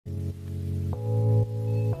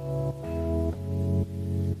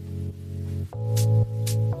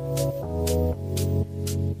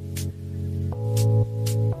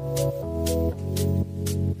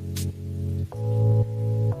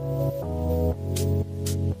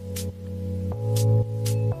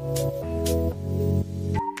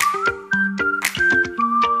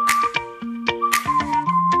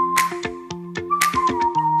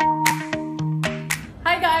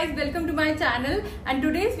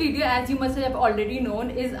video, as you must have already known,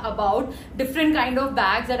 is about different kind of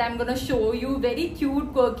bags that I'm gonna show you, very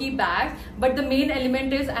cute quirky bags. But the main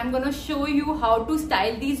element is I'm gonna show you how to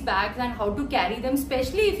style these bags and how to carry them,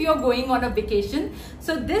 especially if you're going on a vacation.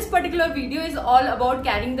 So this particular video is all about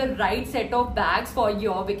carrying the right set of bags for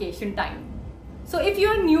your vacation time. So if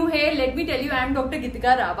you're new here, let me tell you, I am Dr.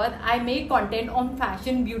 Gitika Rawat. I make content on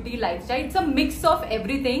fashion, beauty, lifestyle. It's a mix of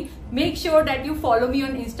everything. Make sure that you follow me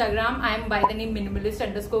on Instagram. I am by the name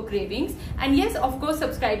minimalist_cravings. And yes, of course,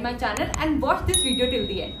 subscribe my channel and watch this video till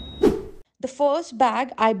the end. The first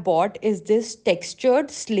bag I bought is this textured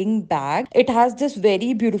sling bag. It has this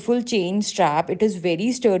very beautiful chain strap. It is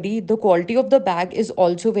very sturdy. The quality of the bag is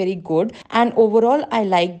also very good. And overall, I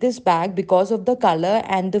like this bag because of the color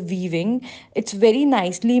and the weaving. It's very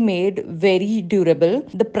nicely made, very durable.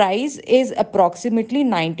 The price is approximately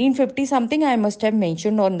 1950 something. I must have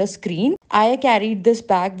mentioned on the screen. I carried this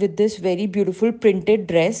bag with this very beautiful printed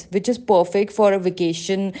dress, which is perfect for a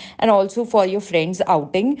vacation and also for your friends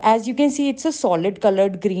outing. As you can see, it's a solid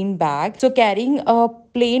colored green bag. So carrying a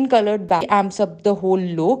plain colored bag amps up the whole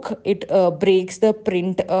look. It breaks the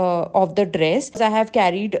print of the dress. I have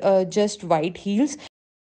carried just white heels.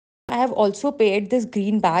 I have also paired this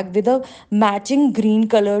green bag with a matching green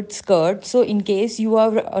colored skirt. So in case you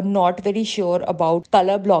are not very sure about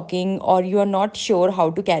color blocking or you are not sure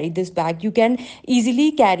how to carry this bag, you can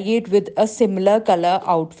easily carry it with a similar color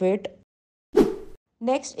outfit.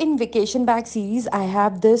 Next, in vacation bag series, I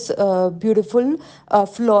have this beautiful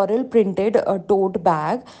floral printed tote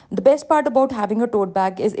bag. The best part about having a tote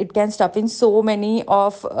bag is it can stuff in so many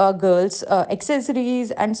of girls' accessories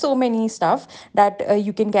and so many stuff that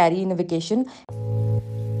you can carry in a vacation.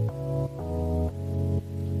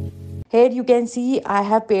 Here you can see I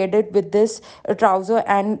have paired it with this trouser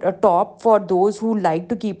and a top for those who like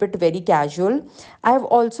to keep it very casual. I have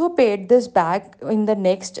also paired this bag in the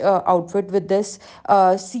next outfit with this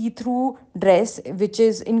see-through dress, which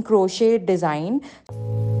is in crochet design.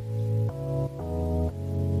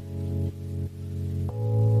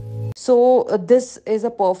 So this is a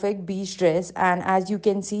perfect beach dress, and as you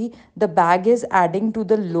can see, the bag is adding to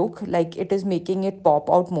the look, like it is making it pop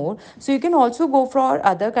out more. So you can also go for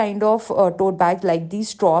other kind of tote bags like these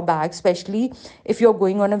straw bags, especially if you're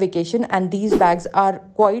going on a vacation, and these bags are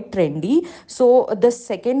quite trendy. So the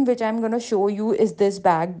second which I'm going to show you is this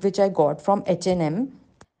bag which I got from H&M.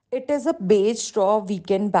 It is a beige straw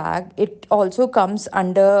weekend bag. It also comes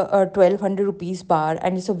under a 1200 rupees bar,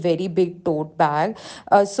 and it's a very big tote bag.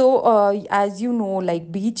 As you know,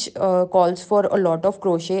 like beach calls for a lot of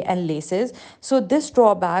crochet and laces. So this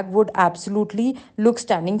straw bag would absolutely look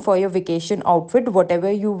stunning for your vacation outfit.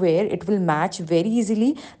 Whatever you wear, it will match very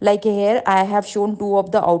easily. Like here, I have shown two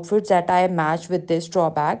of the outfits that I match with this straw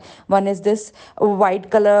bag. One is this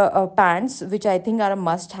white color pants, which I think are a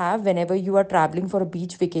must have whenever you are traveling for a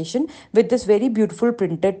beach vacation, with this very beautiful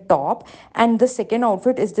printed top. And the second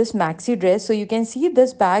outfit is this maxi dress. So you can see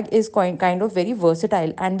this bag is kind of very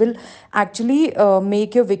versatile and will actually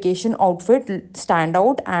make your vacation outfit stand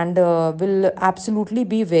out, and will absolutely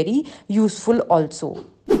be very useful also.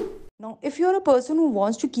 Now, if you're a person who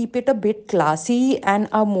wants to keep it a bit classy and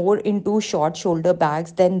are more into short shoulder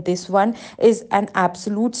bags, then this one is an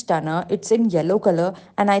absolute stunner. It's in yellow color,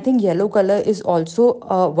 and I think yellow color is also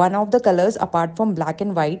one of the colors apart from black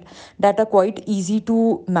and white that are quite easy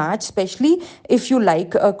to match, especially if you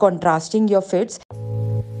like contrasting your fits.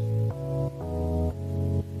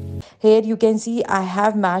 Here you can see I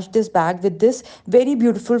have matched this bag with this very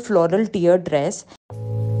beautiful floral tier dress.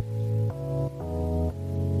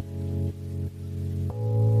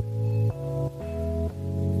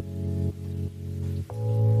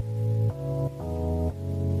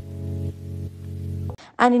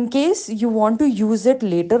 And in case you want to use it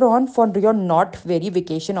later on for your not very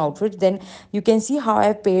vacation outfits, then you can see how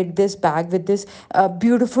I paired this bag with this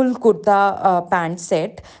beautiful kurta pant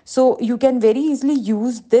set. So you can very easily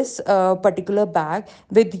use this particular bag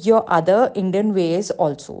with your other Indian wears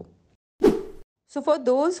also. So for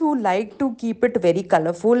those who like to keep it very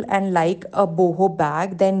colorful and like a boho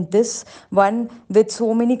bag, then this one with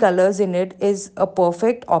so many colors in it is a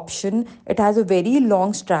perfect option. It has a very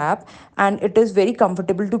long strap and it is very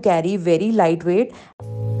comfortable to carry, very lightweight.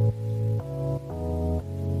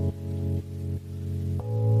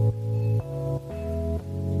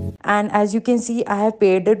 And as you can see, I have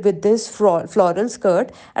paired it with this floral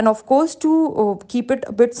skirt, and of course to keep it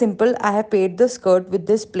a bit simple, I have paired the skirt with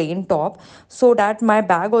this plain top so that my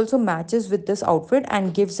bag also matches with this outfit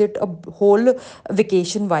and gives it a whole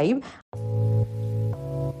vacation vibe.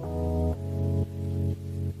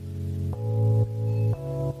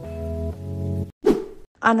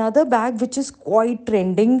 Another bag which is quite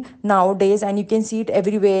trending nowadays, and you can see it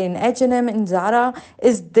everywhere in H&M, in Zara,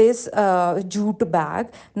 is this jute bag.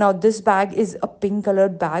 Now this bag is a pink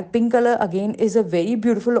colored bag. Pink color again is a very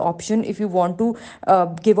beautiful option if you want to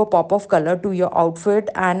give a pop of color to your outfit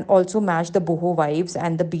and also match the boho vibes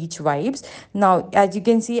and the beach vibes. Now as you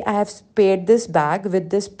can see, I have paired this bag with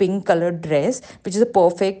this pink colored dress, which is a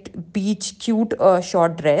perfect beach cute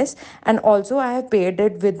short dress, and also I have paired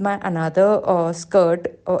it with my another skirt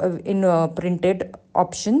in a printed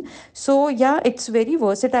option. So yeah, it's very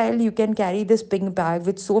versatile. You can carry this pink bag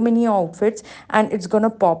with so many outfits and it's gonna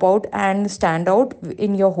pop out and stand out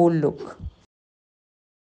in your whole look.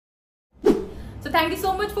 So thank you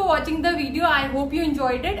so much for watching the video. I hope you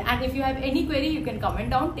enjoyed it, and if you have any query you can comment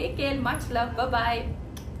down. Take care, much love, bye bye.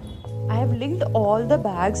 I have linked all the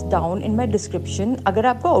bags down in my description. अगर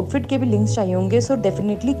आपको outfit के भी links चाहिए होंगे, so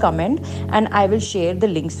definitely comment and I will share the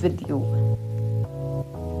links with you.